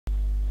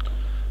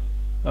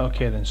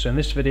Okay then, so in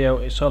this video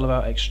it's all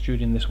about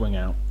extruding this wing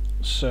out.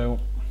 So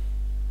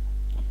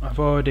I've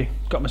already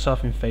got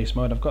myself in face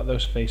mode. I've got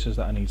those faces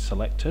that I need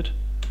selected.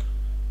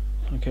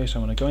 Okay, so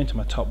I'm going to go into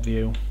my top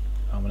view,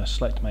 I'm going to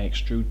select my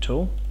extrude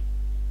tool,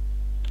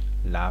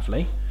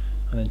 lovely,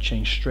 and then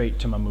change straight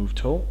to my move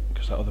tool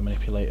because that other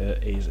manipulator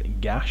is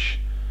gash,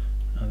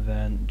 and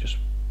then just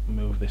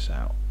move this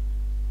out.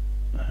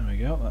 There we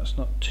go, that's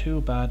not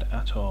too bad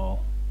at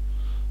all.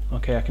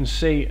 Okay, I can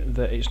see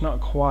that it's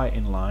not quite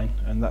in line,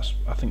 and that's,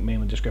 I think,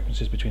 mainly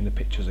discrepancies between the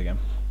pictures again.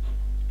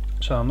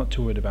 So I'm not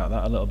too worried about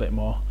that. A little bit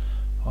more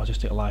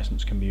artistic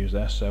license can be used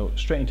there. So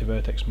straight into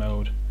vertex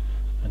mode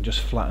and just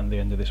flatten the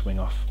end of this wing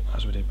off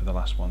as we did with the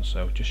last one.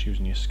 So just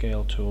using your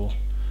scale tool.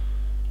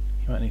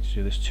 You might need to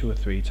do this 2 or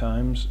 3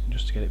 times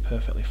just to get it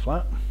perfectly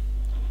flat.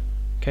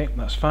 Okay,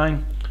 that's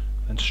fine.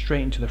 Then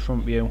straight into the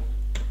front view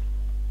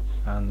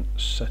and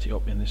set it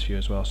up in this view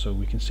as well, so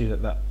we can see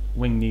that that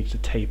wing needs to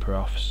taper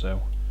off.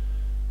 So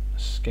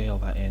scale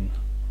that in,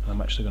 and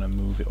I'm actually going to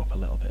move it up a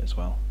little bit as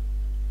well,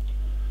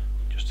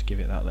 just to give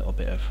it that little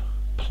bit of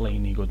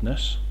planey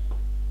goodness.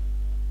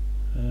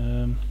 Let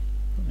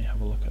me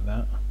have a look at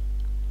that.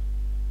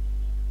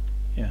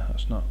 Yeah,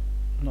 that's not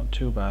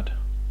too bad.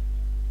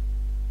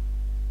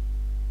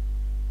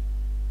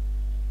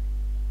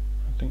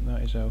 I think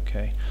that is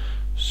okay.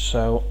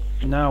 So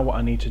now what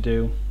I need to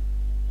do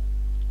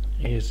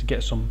is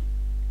get some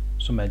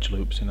edge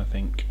loops in, I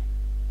think.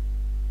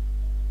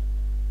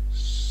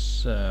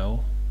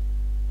 So,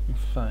 in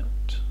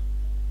fact,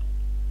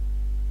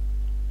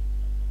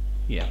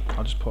 yeah,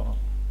 I'll just put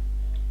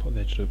the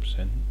edge loops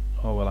in.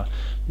 Oh well.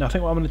 Now I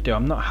think what I'm going to do,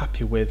 I'm not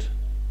happy with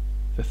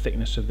the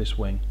thickness of this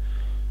wing,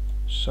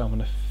 so I'm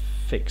going to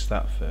fix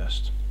that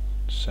first.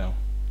 So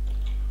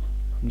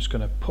I'm just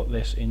going to put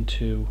this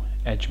into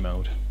edge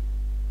mode,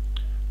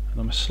 and I'm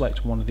going to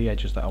select one of the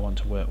edges that I want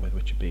to work with,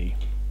 which would be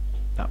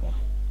that one.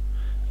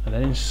 And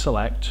then in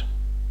select,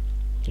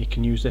 you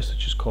can use this,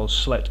 which is called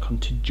select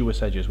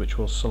contiguous edges, which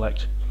will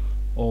select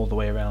all the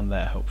way around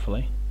there,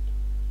 hopefully.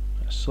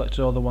 I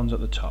selected all the ones at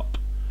the top,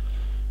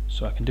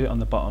 so I can do it on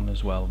the bottom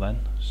as well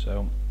then.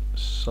 So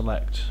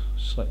select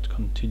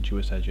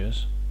contiguous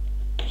edges,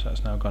 so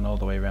that's now gone all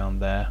the way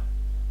around there,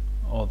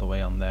 all the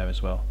way on there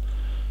as well.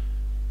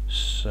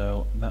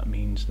 So that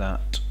means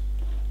that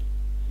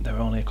there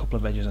are only a couple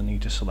of edges I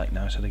need to select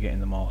now instead of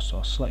getting them all. So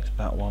I'll select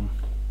that one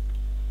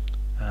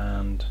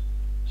and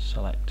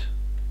select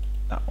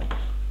that one.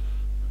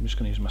 I'm just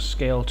going to use my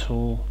scale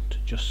tool to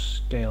just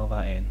scale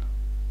that in,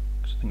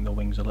 because I think the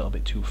wing's a little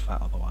bit too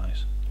fat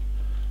otherwise.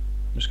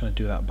 I'm just going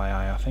to do that by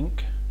eye, I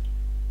think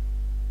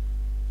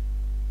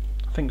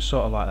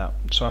sort of like that.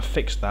 So I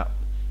fixed that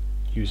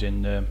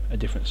using a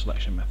different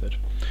selection method.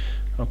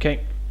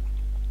 Okay,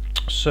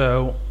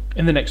 so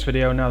in the next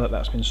video, now that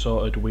that's been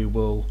sorted, we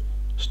will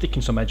stick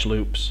in some edge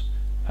loops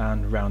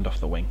and round off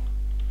the wing.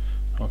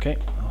 Okay,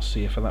 I'll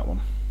see you for that one.